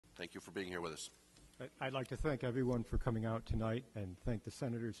Thank you for being here with us. I'd like to thank everyone for coming out tonight and thank the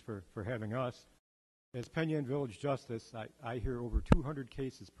senators for having us. As Penn Yan Village Justice, I hear over 200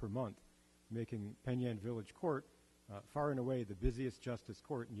 cases per month, making Penn Yan Village Court far and away the busiest justice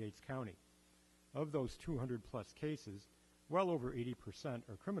court in Yates County. Of those 200 plus cases, well over 80%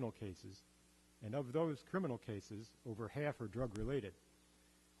 are criminal cases, and of those criminal cases, over half are drug-related.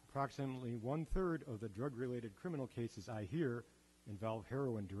 Approximately 1/3 of the drug-related criminal cases I hear involve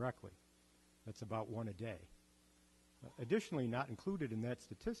heroin directly. That's about one a day. Additionally, not included in that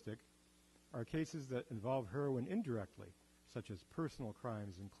statistic are cases that involve heroin indirectly, such as personal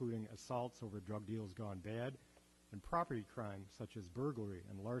crimes, including assaults over drug deals gone bad, and property crimes, such as burglary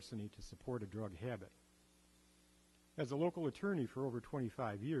and larceny to support a drug habit. As a local attorney for over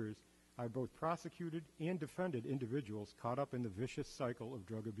 25 years, I both prosecuted and defended individuals caught up in the vicious cycle of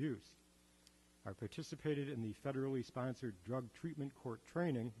drug abuse. I participated in the federally sponsored drug treatment court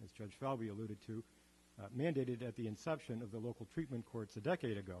training, as Judge Falvey alluded to, mandated at the inception of the local treatment courts a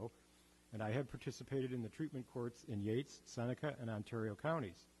decade ago, and I have participated in the treatment courts in Yates, Seneca, and Ontario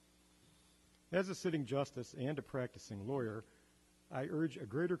counties. As a sitting justice and a practicing lawyer, I urge a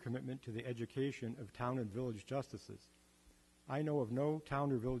greater commitment to the education of town and village justices. I know of no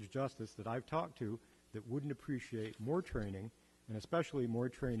town or village justice that I've talked to that wouldn't appreciate more training, and especially more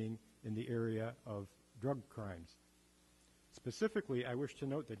training in the area of drug crimes. Specifically, I wish to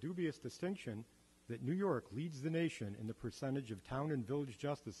note the dubious distinction that New York leads the nation in the percentage of town and village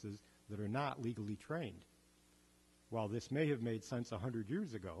justices that are not legally trained. While this may have made sense 100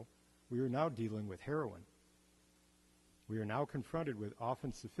 years ago, we are now dealing with heroin. We are now confronted with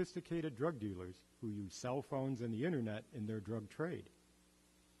often sophisticated drug dealers who use cell phones and the internet in their drug trade.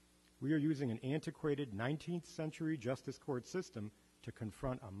 We are using an antiquated 19th century justice court system to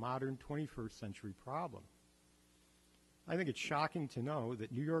confront a modern 21st century problem. I think it's shocking to know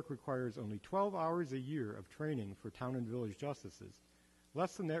that New York requires only 12 hours a year of training for town and village justices,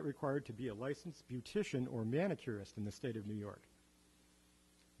 less than that required to be a licensed beautician or manicurist in the state of New York.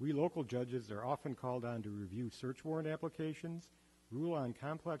 We local judges are often called on to review search warrant applications, rule on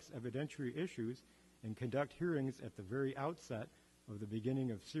complex evidentiary issues, and conduct hearings at the very outset of the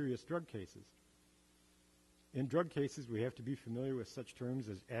beginning of serious drug cases. In drug cases, we have to be familiar with such terms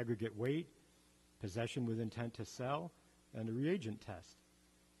as aggregate weight, possession with intent to sell, and a reagent test.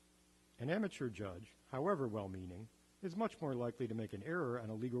 An amateur judge, however well-meaning, is much more likely to make an error on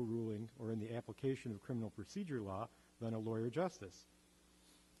a legal ruling or in the application of criminal procedure law than a lawyer justice.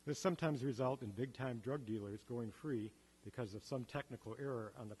 This sometimes results in big-time drug dealers going free because of some technical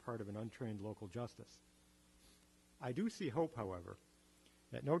error on the part of an untrained local justice. I do see hope, however.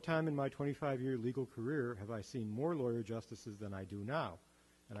 At no time in my 25-year legal career have I seen more lawyer justices than I do now,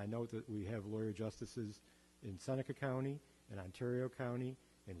 and I note that we have lawyer justices in Seneca County, in Ontario County,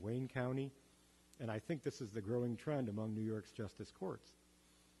 in Wayne County, and I think this is the growing trend among New York's justice courts.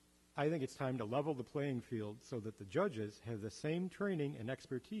 I think it's time to level the playing field so that the judges have the same training and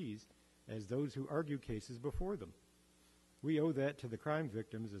expertise as those who argue cases before them. We owe that to the crime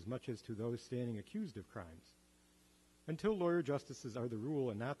victims as much as to those standing accused of crimes. Until lawyer justices are the rule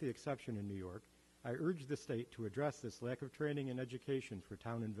and not the exception in New York, I urge the state to address this lack of training and education for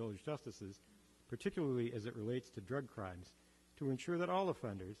town and village justices, particularly as it relates to drug crimes, to ensure that all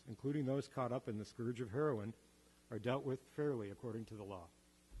offenders, including those caught up in the scourge of heroin, are dealt with fairly according to the law.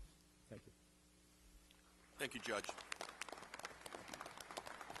 Thank you. Thank you, Judge.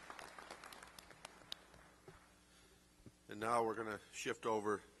 And now we're going to shift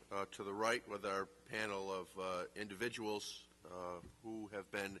over to the right with our panel of individuals who have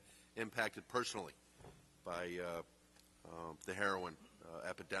been impacted personally by the heroin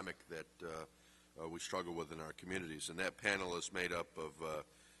epidemic that we struggle with in our communities. And that panel is made up of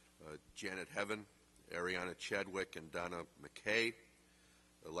Janet Heaven, Ariana Chadwick, and Donna McKay,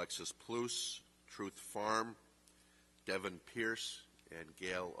 Alexis Plus, Truth Farm, Devin Pierce, and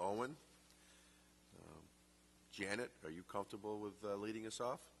Gail Owen. Janet, are you comfortable with leading us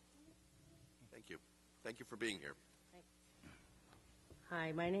off? Thank you. Thank you for being here.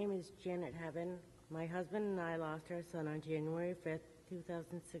 Hi, my name is Janet Heaven. My husband and I lost our son on January 5th,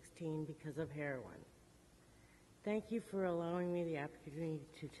 2016 because of heroin. Thank you for allowing me the opportunity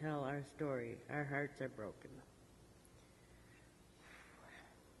to tell our story. Our hearts are broken.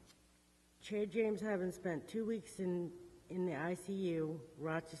 Chair James Heaven spent 2 weeks in the ICU,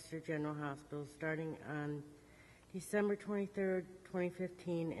 Rochester General Hospital, starting on December 23rd,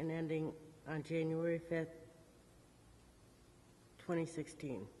 2015, and ending on January 5th,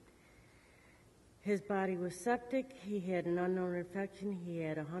 2016. His body was septic, he had an unknown infection, he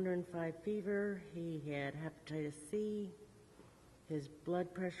had 105 fever, he had hepatitis C, His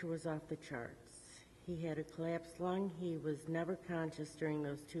blood pressure was off the charts. He had a collapsed lung. He was never conscious during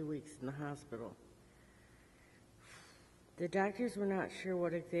those 2 weeks in the hospital. The doctors were not sure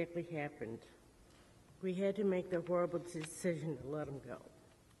what exactly happened. We had to make the horrible decision to let him go.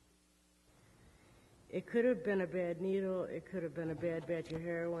 It could have been a bad needle. It could have been a bad batch of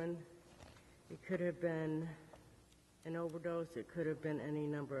heroin. It could have been an overdose. It could have been any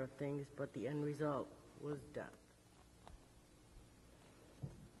number of things, but the end result was death.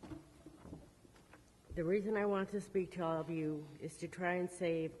 The reason I want to speak to all of you is to try and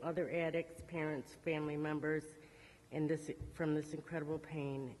save other addicts, parents, family members, from this incredible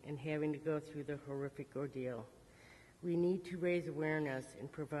pain and having to go through the horrific ordeal. We need to raise awareness and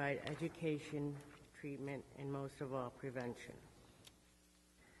provide education, treatment, and most of all, prevention.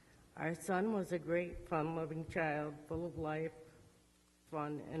 Our son was a great, fun-loving child, full of life,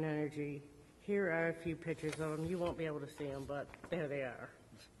 fun, and energy. Here are a few pictures of him. You won't be able to see them, but there they are.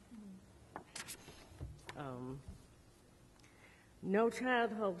 No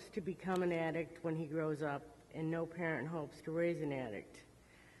child hopes to become an addict when he grows up, and no parent hopes to raise an addict.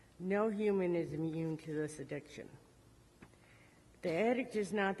 No human is immune to this addiction. The addict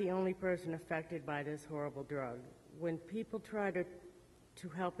is not the only person affected by this horrible drug. When people try to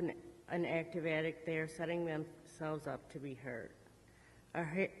help an active addict, they are setting themselves up to be hurt.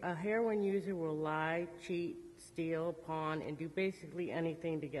 A heroin user will lie, cheat, steal, pawn, and do basically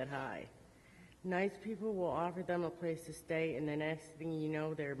anything to get high. Nice people will offer them a place to stay, and the next thing you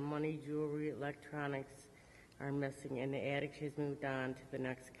know, their money, jewelry, electronics are missing, and the addict has moved on to the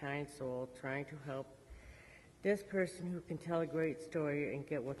next kind soul trying to help this person who can tell a great story and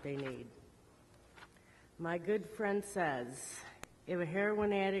get what they need. My good friend says, if a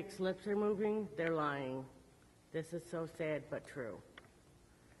heroin addict's lips are moving, they're lying. This is so sad but true.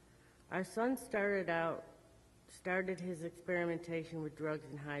 Our son started his experimentation with drugs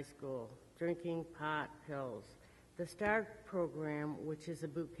in high school, drinking pot, pills. The STAR program, which is a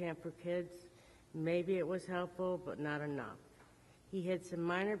boot camp for kids, maybe it was helpful, but not enough. He had some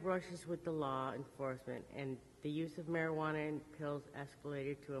minor brushes with the law enforcement, and the use of marijuana and pills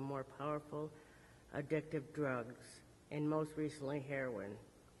escalated to a more powerful, addictive drugs, and most recently heroin.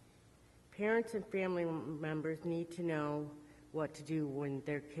 Parents and family members need to know what to do when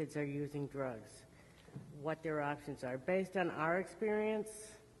their kids are using drugs, what their options are. Based on our experience,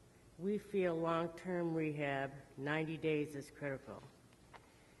 we feel long-term rehab, 90 days, is critical.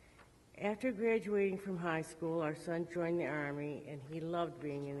 After graduating from high school, our son joined the Army, and he loved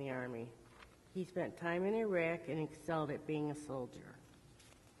being in the Army. He spent time in Iraq and excelled at being a soldier.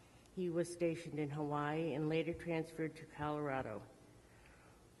 He was stationed in Hawaii and later transferred to Colorado.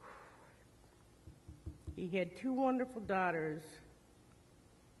 He had two wonderful daughters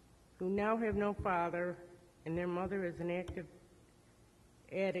who now have no father, and their mother is an active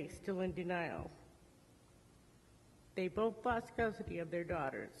addict still in denial. They both lost custody of their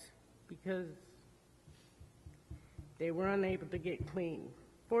daughters because they were unable to get clean.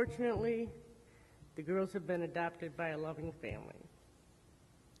 Fortunately, the girls have been adopted by a loving family.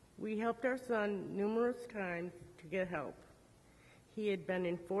 We helped our son numerous times to get help. He had been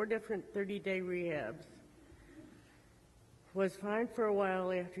in 4 different 30-day rehabs, was fine for a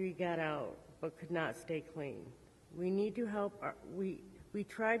while after he got out, but could not stay clean. We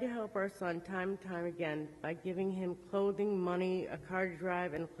tried to help our son time and time again by giving him clothing, money, a car to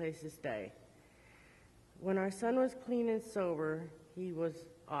drive, and a place to stay. When our son was clean and sober, he was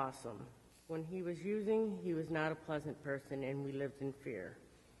awesome. When he was using, he was not a pleasant person, and we lived in fear.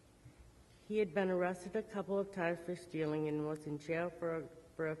 He had been arrested a couple of times for stealing and was in jail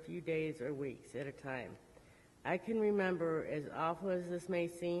for a few days or weeks at a time. I can remember, as awful as this may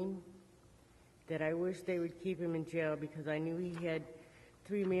seem, that I wish they would keep him in jail because I knew he had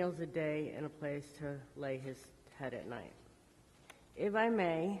 3 meals a day and a place to lay his head at night. If I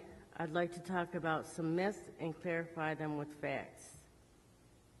may, I'd like to talk about some myths and clarify them with facts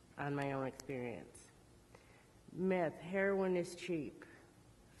on my own experience. Myth, heroin is cheap.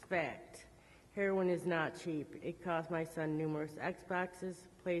 Fact, heroin is not cheap. It cost my son numerous Xboxes,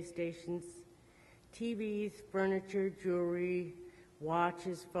 PlayStations, TVs, furniture, jewelry,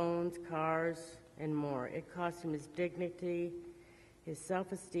 watches, phones, cars, and more. It cost him his dignity, his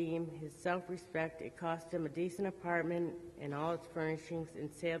self-esteem, his self-respect. It cost him a decent apartment and all its furnishings,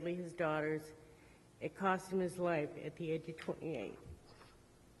 and sadly his daughters. It cost him his life at the age of 28.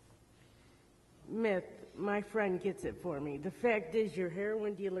 Myth, my friend gets it for me. The fact is, your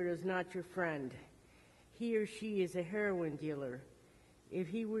heroin dealer is not your friend. He or she is a heroin dealer. If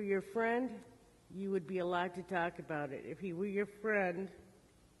he were your friend, you would be allowed to talk about it. If he were your friend,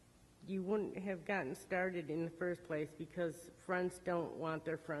 you wouldn't have gotten started in the first place because friends don't want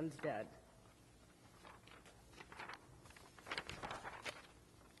their friends dead.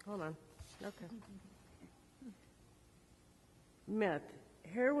 Hold on. Okay. Myth.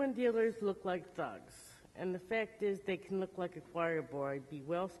 Heroin dealers look like thugs. And the fact is they can look like a choir boy, be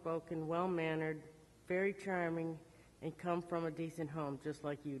well-spoken, well-mannered, very charming, and come from a decent home just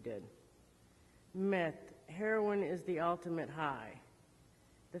like you did. Myth. Heroin is the ultimate high.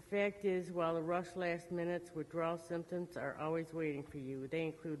 The fact is, while the rush lasts minutes, withdrawal symptoms are always waiting for you. They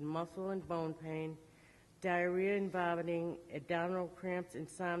include muscle and bone pain, diarrhea and vomiting, abdominal cramps,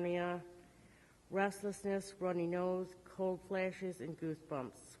 insomnia, restlessness, runny nose, cold flashes, and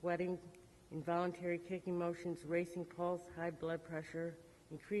goosebumps, sweating, involuntary kicking motions, racing pulse, high blood pressure,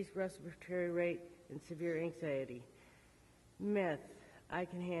 increased respiratory rate, and severe anxiety. Myth, I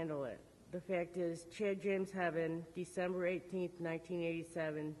can handle it. The fact is, Chad James Heaven, December 18th,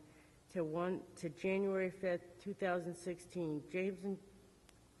 1987, to January 5th, 2016.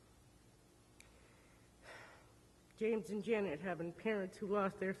 James and Janet Heaven, parents who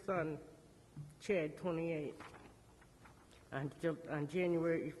lost their son, Chad, 28, on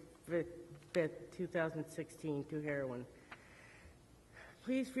January 5th, 2016, to heroin.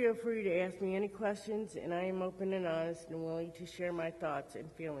 Please feel free to ask me any questions, and I am open and honest and willing to share my thoughts and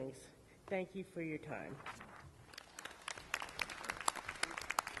feelings. Thank you for your time.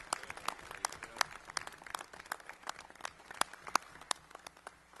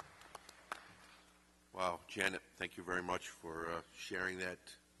 Wow, Janet, thank you very much for sharing that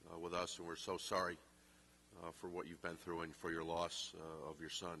with us, and we're so sorry for what you've been through and for your loss of your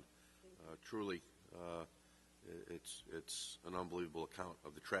son. Truly, it's an unbelievable account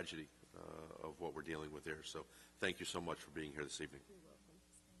of the tragedy of what we're dealing with here. So thank you so much for being here this evening.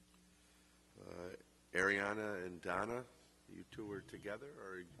 Ariana and Donna, you two are together,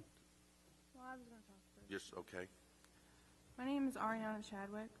 or? Well, I was going to talk first. Yes, okay. My name is Ariana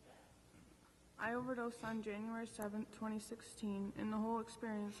Chadwick. I overdosed on January 7th, 2016, and the whole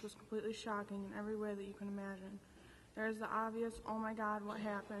experience was completely shocking in every way that you can imagine. There is the obvious, oh my God, what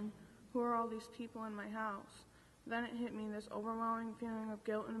happened? Who are all these people in my house? Then it hit me, this overwhelming feeling of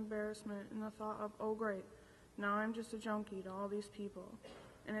guilt and embarrassment, and the thought of, oh great, now I'm just a junkie to all these people.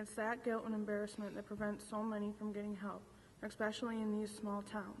 And it's that guilt and embarrassment that prevents so many from getting help, especially in these small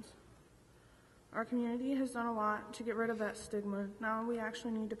towns. Our community has done a lot to get rid of that stigma. Now we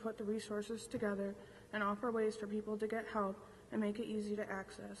actually need to put the resources together and offer ways for people to get help and make it easy to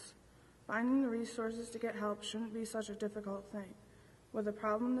access. Finding the resources to get help shouldn't be such a difficult thing. With a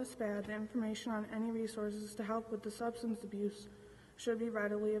problem this bad, the information on any resources to help with the substance abuse should be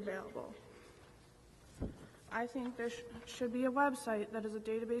readily available. I think there should be a website that is a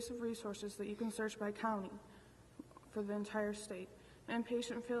database of resources that you can search by county for the entire state.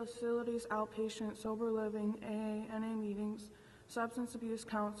 Inpatient facilities, outpatient, sober living, AA, NA meetings, substance abuse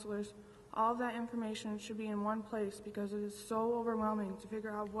counselors, all of that information should be in one place because it is so overwhelming to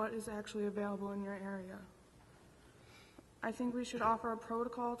figure out what is actually available in your area. I think we should offer a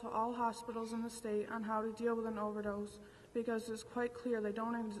protocol to all hospitals in the state on how to deal with an overdose because it's quite clear they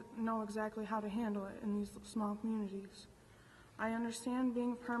don't know exactly how to handle it in these small communities. I understand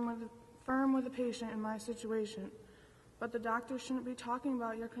being firm with the patient in my situation, but the doctor shouldn't be talking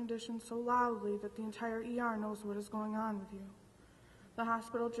about your condition so loudly that the entire ER knows what is going on with you. The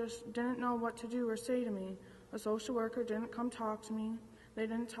hospital just didn't know what to do or say to me. A social worker didn't come talk to me. They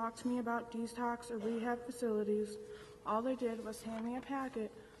didn't talk to me about detox or rehab facilities. All they did was hand me a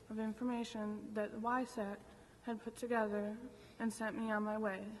packet of information that the YSAT had put together and sent me on my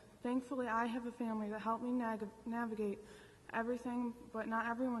way. Thankfully, I have a family that helped me navigate everything, but not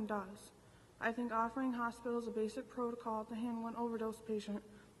everyone does. I think offering hospitals a basic protocol to handle an overdose patient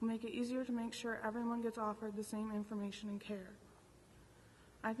will make it easier to make sure everyone gets offered the same information and care.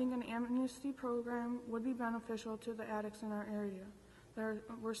 I think an amnesty program would be beneficial to the addicts in our area. There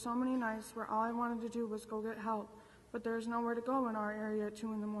were so many nights where all I wanted to do was go get help, but there's nowhere to go in our area at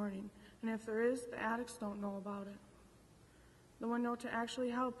 2 in the morning, and if there is, the addicts don't know about it. The window to actually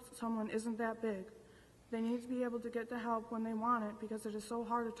help someone isn't that big. They need to be able to get the help when they want it because it is so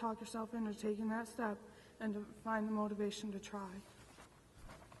hard to talk yourself into taking that step and to find the motivation to try.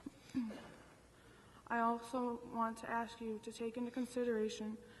 I also want to ask you to take into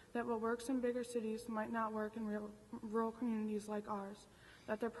consideration that what works in bigger cities might not work in rural communities like ours,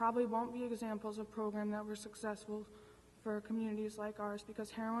 that there probably won't be examples of programs that were successful for communities like ours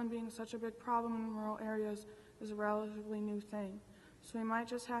because heroin being such a big problem in rural areas is a relatively new thing. So we might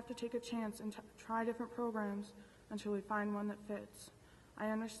just have to take a chance and try different programs until we find one that fits. I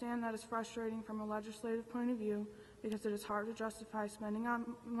understand that it's frustrating from a legislative point of view, because it is hard to justify spending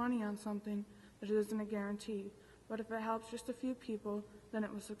money on something that isn't a guarantee. But if it helps just a few people, then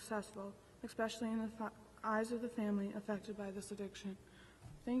it was successful, especially in the eyes of the family affected by this addiction.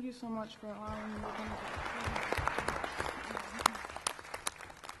 Thank you so much for allowing me to come to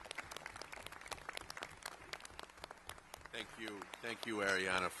Thank you,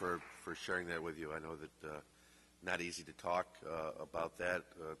 Ariana, for sharing that with you. I know that not easy to talk about that.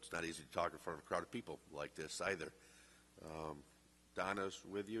 It's not easy to talk in front of a crowd of people like this either. Donna's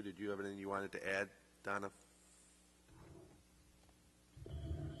with you. Did you have anything you wanted to add, Donna?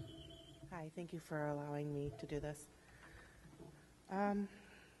 Hi, thank you for allowing me to do this. I'm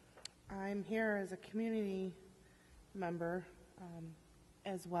here as a community member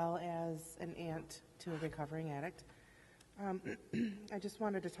as well as an aunt to a recovering addict. I just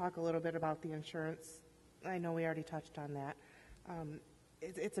wanted to talk a little bit about the insurance. I know we already touched on that.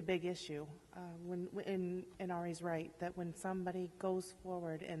 It's a big issue. And Ari's right, that when somebody goes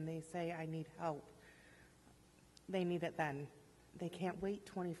forward and they say, I need help, they need it then. They can't wait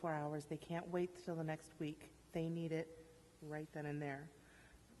 24 hours. They can't wait till the next week. They need it right then and there.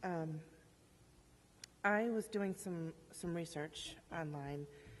 I was doing some research online,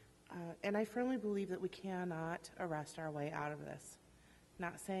 and I firmly believe that we cannot arrest our way out of this.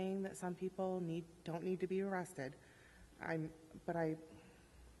 Not saying that some people don't need to be arrested, but I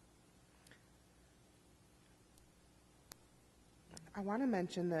want to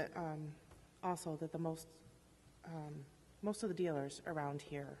mention that also that the most of the dealers around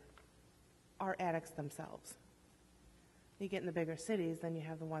here are addicts themselves. You get in the bigger cities, then you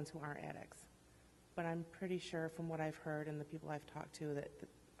have the ones who aren't addicts. But I'm pretty sure from what I've heard and the people I've talked to that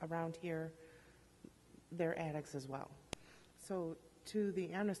around here, they're addicts as well. So to the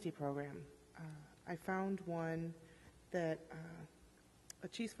amnesty program, I found one that a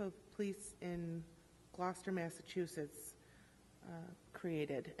chief of police in Gloucester, Massachusetts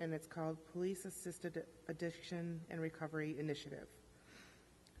created, and it's called Police Assisted Addiction and Recovery Initiative.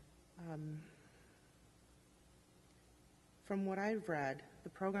 From what I've read, the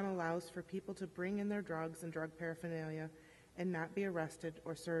program allows for people to bring in their drugs and drug paraphernalia and not be arrested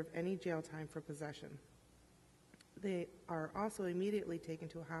or serve any jail time for possession. They are also immediately taken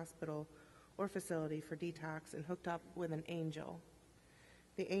to a hospital or facility for detox and hooked up with an angel.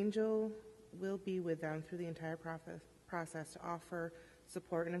 The angel will be with them through the entire process to offer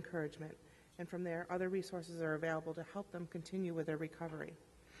support and encouragement, and from there, other resources are available to help them continue with their recovery.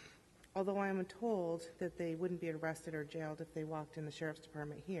 Although I am told that they wouldn't be arrested or jailed if they walked in the sheriff's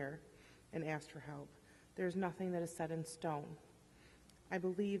department here and asked for help, there's nothing that is set in stone. I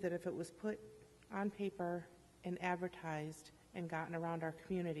believe that if it was put on paper and advertised and gotten around our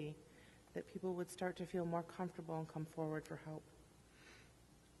community, that people would start to feel more comfortable and come forward for help.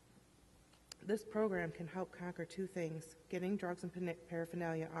 This program can help conquer two things: getting drugs and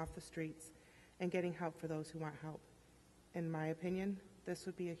paraphernalia off the streets and getting help for those who want help. In my opinion, this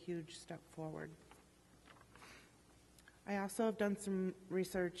would be a huge step forward. I also have done some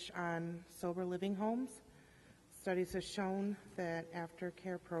research on sober living homes. Studies have shown that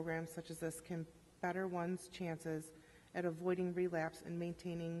aftercare programs such as this can better one's chances at avoiding relapse and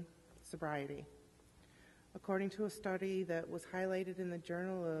maintaining sobriety. According to a study that was highlighted in the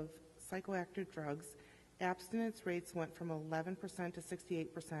Journal of Psychoactive Drugs, abstinence rates went from 11% to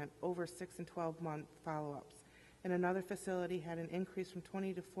 68% over 6 and 12-month follow-ups, and another facility had an increase from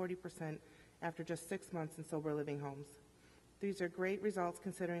 20 to 40% after just 6 months in sober living homes. These are great results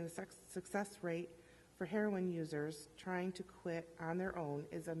considering the success rate for heroin users trying to quit on their own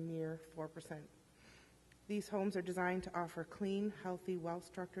is a mere 4%. These homes are designed to offer clean, healthy,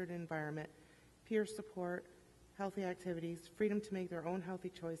 well-structured environment, peer support, healthy activities, freedom to make their own healthy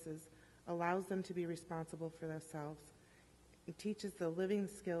choices, allows them to be responsible for themselves. It teaches the living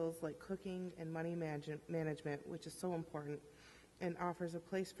skills like cooking and money management, which is so important, and offers a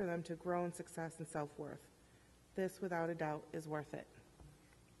place for them to grow in success and self-worth. This, without a doubt, is worth it.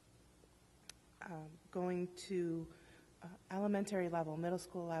 Going to elementary level, middle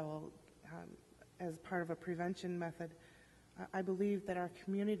school level, as part of a prevention method, I believe that our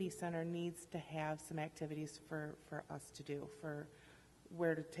community center needs to have some activities for us to do, for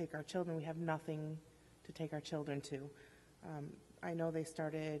where to take our children. We have nothing to take our children to. I know they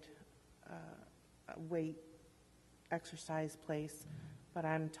started a weight exercise place, but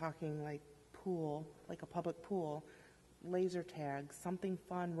I'm talking like pool, like a public pool, laser tag, something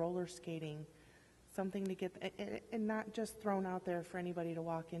fun, roller skating, something to get, and not just thrown out there for anybody to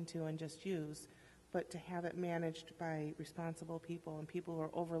walk into and just use, but to have it managed by responsible people and people who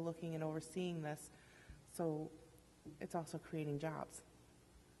are overlooking and overseeing this. So it's also creating jobs.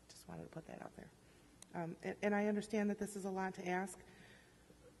 Just wanted to put that out there. And I understand that this is a lot to ask,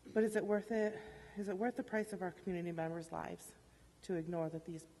 but is it worth it? Is it worth the price of our community members' lives to ignore that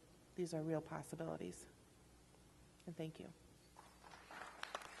these are real possibilities? And thank you.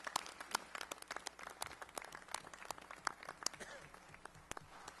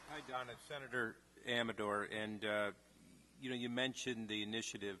 Hi, Donna. Senator Amador, and you mentioned the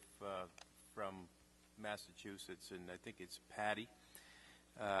initiative from Massachusetts, and I think it's Patty,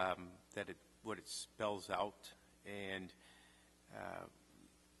 what it spells out, and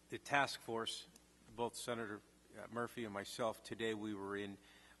the task force, both Senator Murphy and myself, today we were in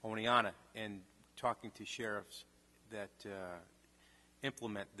Oneonta and talking to sheriffs that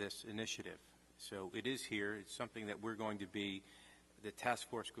implement this initiative. So it is here. It's something that we're going to be, the task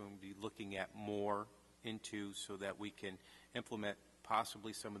force going to be looking at more into so that we can implement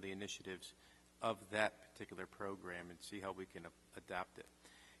possibly some of the initiatives of that particular program and see how we can adapt it.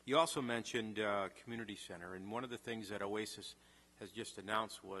 You also mentioned community center, and one of the things that Oasis has just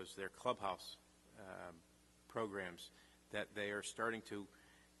announced was their clubhouse programs that they are starting to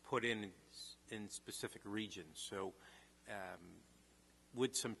put in specific regions. So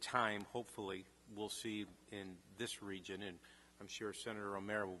with some time, hopefully, we'll see in this region, and I'm sure Senator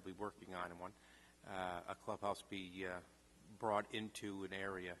Romero will be working on one, a clubhouse be brought into an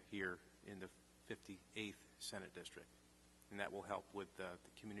area here in the 58th Senate District, and that will help with the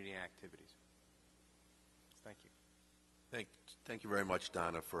community activities. Thank you. Thank you very much,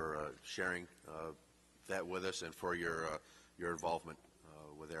 Donna, for sharing that with us and for your involvement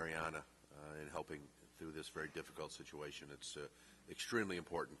with Ariana in helping through this very difficult situation. It's extremely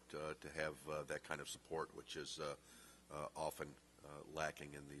important to have that kind of support, which is often lacking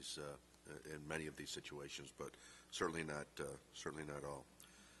in these in many of these situations, but certainly not all.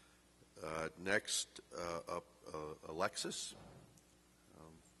 Next up, Alexis.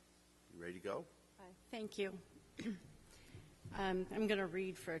 You ready to go? Hi. Thank you. I'm going to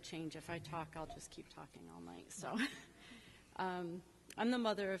read for a change. If I talk, I'll just keep talking all night. So, I'm the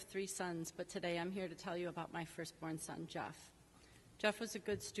mother of 3 sons, but today I'm here to tell you about my firstborn son, Jeff. Jeff was a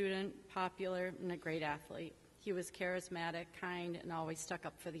good student, popular, and a great athlete. He was charismatic, kind, and always stuck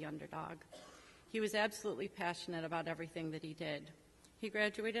up for the underdog. He was absolutely passionate about everything that he did. He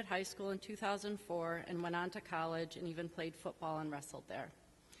graduated high school in 2004 and went on to college and even played football and wrestled there.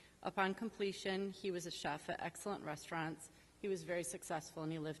 Upon completion, he was a chef at excellent restaurants. He was very successful,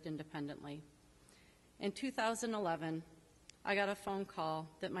 and he lived independently. In 2011, I got a phone call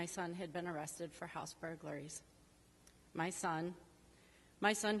that my son had been arrested for house burglaries. My son,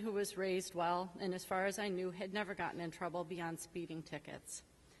 who was raised well and, as far as I knew, had never gotten in trouble beyond speeding tickets.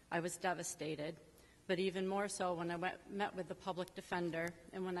 I was devastated, but even more so when I met with the public defender,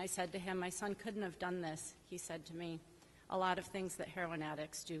 and when I said to him, my son couldn't have done this, he said to me, a lot of things that heroin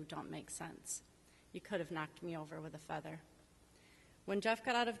addicts do don't make sense. You could have knocked me over with a feather. When Jeff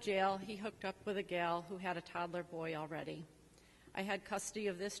got out of jail, he hooked up with a gal who had a toddler boy already. I had custody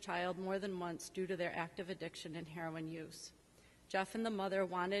of this child more than once due to their active addiction and heroin use. Jeff and the mother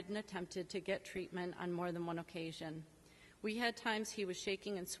wanted and attempted to get treatment on more than one occasion. We had times he was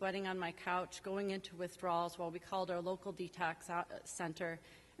shaking and sweating on my couch, going into withdrawals while we called our local detox center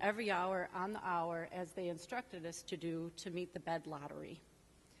every hour on the hour, as they instructed us to do, to meet the bed lottery.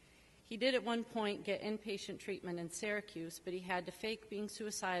 He did at one point get inpatient treatment in Syracuse, but he had to fake being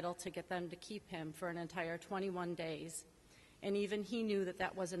suicidal to get them to keep him for an entire 21 days. And even he knew that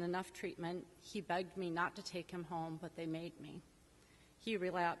that wasn't enough treatment. He begged me not to take him home, but they made me. He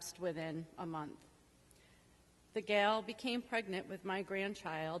relapsed within a month. The gal became pregnant with my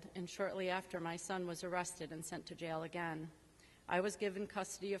grandchild, and shortly after, my son was arrested and sent to jail again. I was given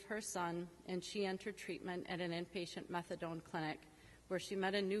custody of her son, and she entered treatment at an inpatient methadone clinic where she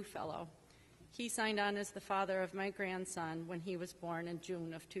met a new fellow. He signed on as the father of my grandson when he was born in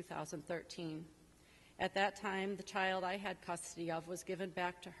June of 2013. At that time, the child I had custody of was given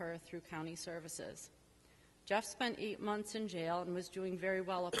back to her through county services. Jeff spent 8 months in jail and was doing very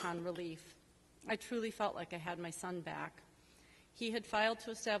well upon relief. I truly felt like I had my son back. He had filed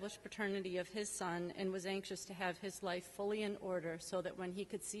to establish paternity of his son and was anxious to have his life fully in order so that when he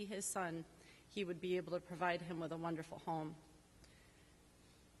could see his son, he would be able to provide him with a wonderful home.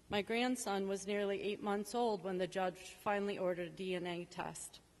 My grandson was nearly 8 months old when the judge finally ordered a DNA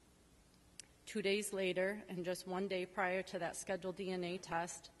test. 2 days later, and just 1 day prior to that scheduled DNA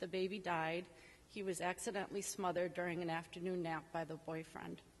test, the baby died. He was accidentally smothered during an afternoon nap by the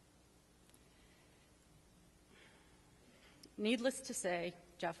boyfriend. Needless to say,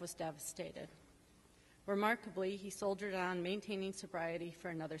 Jeff was devastated. Remarkably, he soldiered on, maintaining sobriety for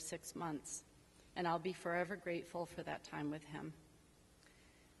another 6 months, and I'll be forever grateful for that time with him.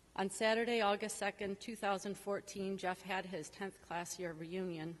 On Saturday, August 2nd, 2014, Jeff had his 10th class year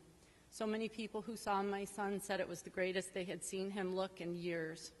reunion. So many people who saw my son said it was the greatest they had seen him look in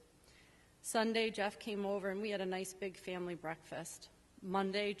years. Sunday, Jeff came over and we had a nice big family breakfast.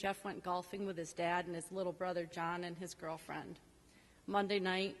 Monday, Jeff went golfing with his dad and his little brother John and his girlfriend. Monday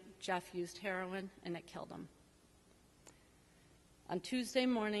night, Jeff used heroin and it killed him. On Tuesday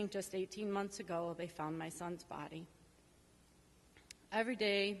morning, just 18 months ago, they found my son's body. Every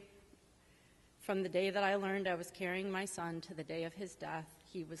day, from the day that I learned I was carrying my son to the day of his death,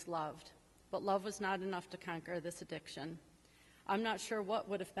 he was loved. But love was not enough to conquer this addiction. I'm not sure what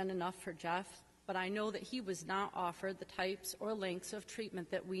would have been enough for Jeff, but I know that he was not offered the types or lengths of treatment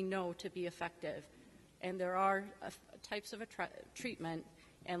that we know to be effective. And there are types of treatment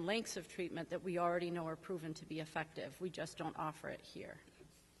and lengths of treatment that we already know are proven to be effective. We just don't offer it here.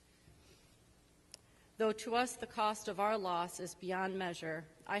 Though to us the cost of our loss is beyond measure,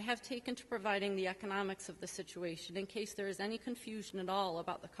 I have taken to providing the economics of the situation in case there is any confusion at all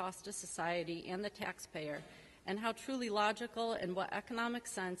about the cost to society and the taxpayer, and how truly logical and what economic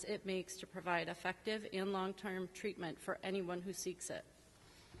sense it makes to provide effective and long-term treatment for anyone who seeks it.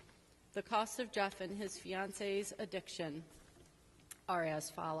 The costs of Jeff and his fiancee's addiction are as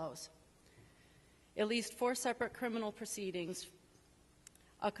follows. At least 4 separate criminal proceedings,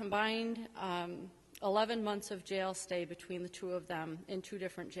 a combined 11 months of jail stay between the two of them in 2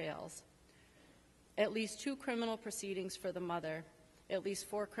 different jails, at least 2 criminal proceedings for the mother, at least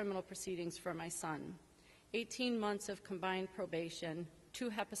 4 criminal proceedings for my son, 18 months of combined probation,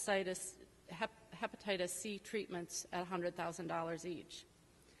 2 hepatitis C treatments at $100,000 each.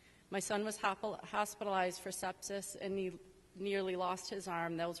 My son was hospitalized for sepsis and he nearly lost his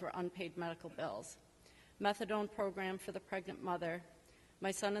arm. Those were unpaid medical bills. Methadone program for the pregnant mother.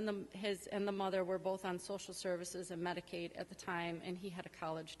 My son and the mother were both on social services and Medicaid at the time, and he had a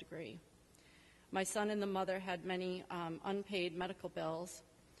college degree. My son and the mother had many unpaid medical bills.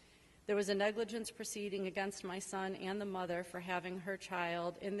 There was a negligence proceeding against my son and the mother for having her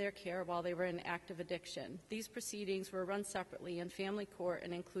child in their care while they were in active addiction. These proceedings were run separately in family court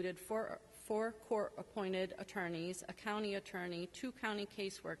and included four court-appointed attorneys, a county attorney, 2 county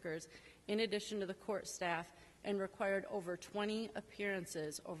caseworkers, in addition to the court staff, and required over 20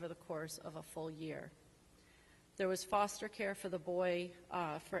 appearances over the course of a full year. There was foster care for the boy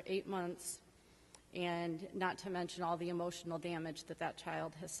for 8 months, and not to mention all the emotional damage that that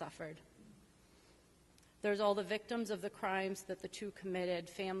child has suffered. There's all the victims of the crimes that the 2 committed,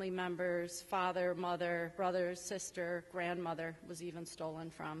 family members, father, mother, brother, sister, grandmother was even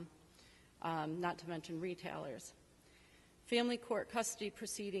stolen from, not to mention retailers. Family court custody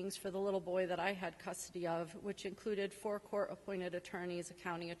proceedings for the little boy that I had custody of, which included 4 court-appointed attorneys, a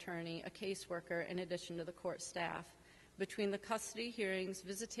county attorney, a caseworker, in addition to the court staff. Between the custody hearings,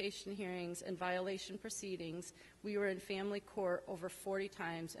 visitation hearings, and violation proceedings, we were in family court over 40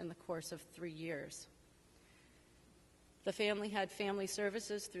 times in the course of 3 years. The family had family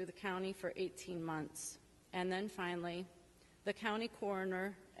services through the county for 18 months. And then finally, the county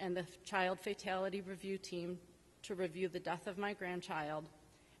coroner and the child fatality review team to review the death of my grandchild,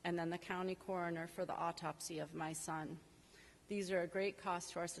 and then the county coroner for the autopsy of my son. These are a great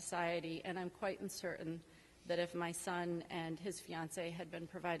cost to our society, and I'm quite certain that if my son and his fiancée had been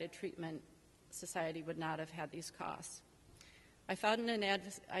provided treatment, society would not have had these costs. I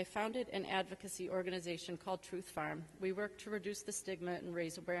founded an advocacy organization called Truth Farm. We work to reduce the stigma and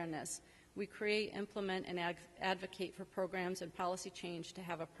raise awareness. We create, implement, and advocate for programs and policy change to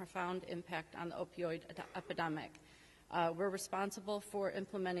have a profound impact on the opioid epidemic. We're responsible for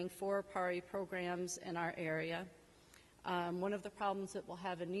implementing 4 PARI programs in our area. One of the problems that we'll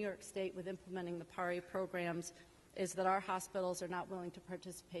have in New York State with implementing the PARI programs is that our hospitals are not willing to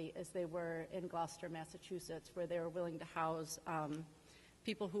participate as they were in Gloucester, Massachusetts, where they were willing to house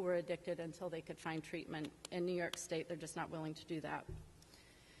people who were addicted until they could find treatment. In New York State, they're just not willing to do that.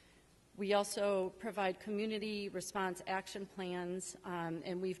 We also provide community response action plans,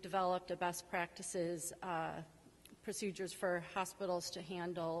 and we've developed a best practices procedures for hospitals to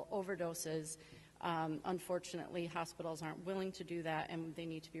handle overdoses. Unfortunately, hospitals aren't willing to do that, and they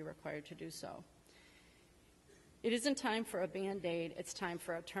need to be required to do so. It isn't time for a Band-Aid, it's time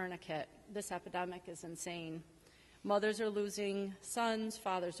for a tourniquet. This epidemic is insane. Mothers are losing sons,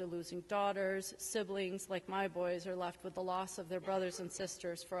 fathers are losing daughters, siblings, like my boys, are left with the loss of their brothers and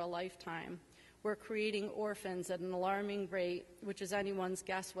sisters for a lifetime. We're creating orphans at an alarming rate, which is anyone's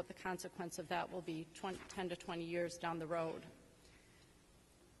guess what the consequence of that will be 10 to 20 years down the road.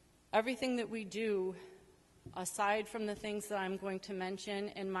 Everything that we do Aside from the things that I'm going to mention,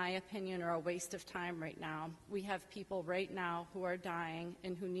 in my opinion, are a waste of time right now. We have people right now who are dying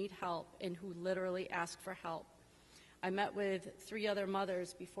and who need help and who literally ask for help. I met with 3 other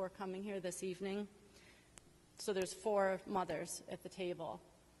mothers before coming here this evening. So there's 4 mothers at the table.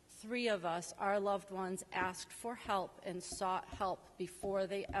 3 of us, our loved ones, asked for help and sought help before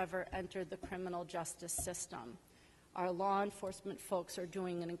they ever entered the criminal justice system. Our law enforcement folks are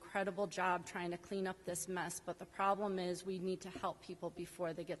doing an incredible job trying to clean up this mess, but the problem is we need to help people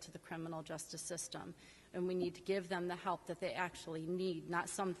before they get to the criminal justice system, and we need to give them the help that they actually need, not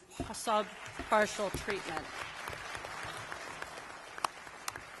some partial treatment.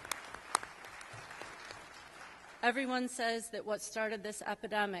 Everyone says that what started this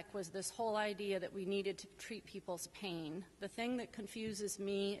epidemic was this whole idea that we needed to treat people's pain. The thing that confuses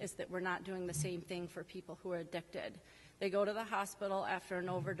me is that we're not doing the same thing for people who are addicted. They go to the hospital after an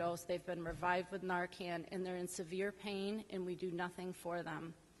overdose, they've been revived with Narcan, and they're in severe pain, and we do nothing for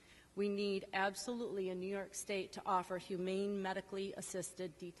them. We need absolutely in New York State to offer humane medically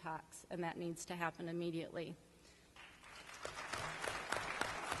assisted detox, and that needs to happen immediately.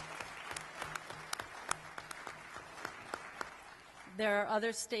 There are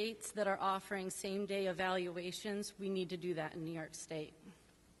other states that are offering same-day evaluations. We need to do that in New York State.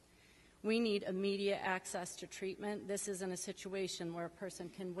 We need immediate access to treatment. This isn't a situation where a person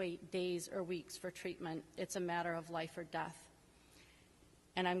can wait days or weeks for treatment. It's a matter of life or death.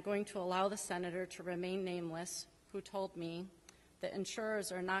 And I'm going to allow the senator to remain nameless, who told me that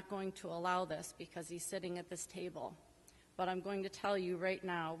insurers are not going to allow this because he's sitting at this table. But I'm going to tell you right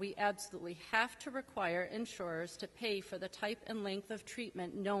now, we absolutely have to require insurers to pay for the type and length of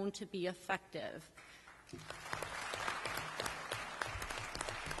treatment known to be effective.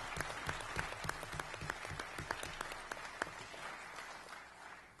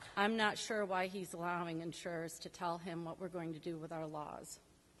 I'm not sure why he's allowing insurers to tell him what we're going to do with our laws.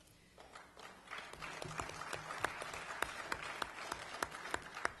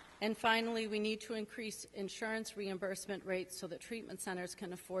 And finally, we need to increase insurance reimbursement rates so that treatment centers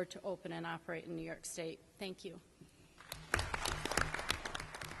can afford to open and operate in New York State. Thank you.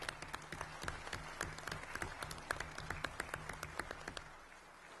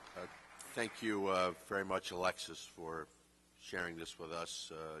 Thank you very much, Alexis, for sharing this with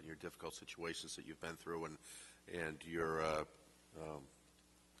us, your difficult situations that you've been through, and your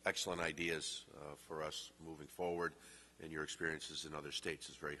excellent ideas for us moving forward, and your experiences in other states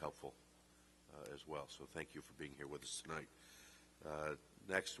is very helpful as well. So thank you for being here with us tonight.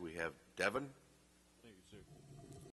 Next, we have Devin. Thank you, sir.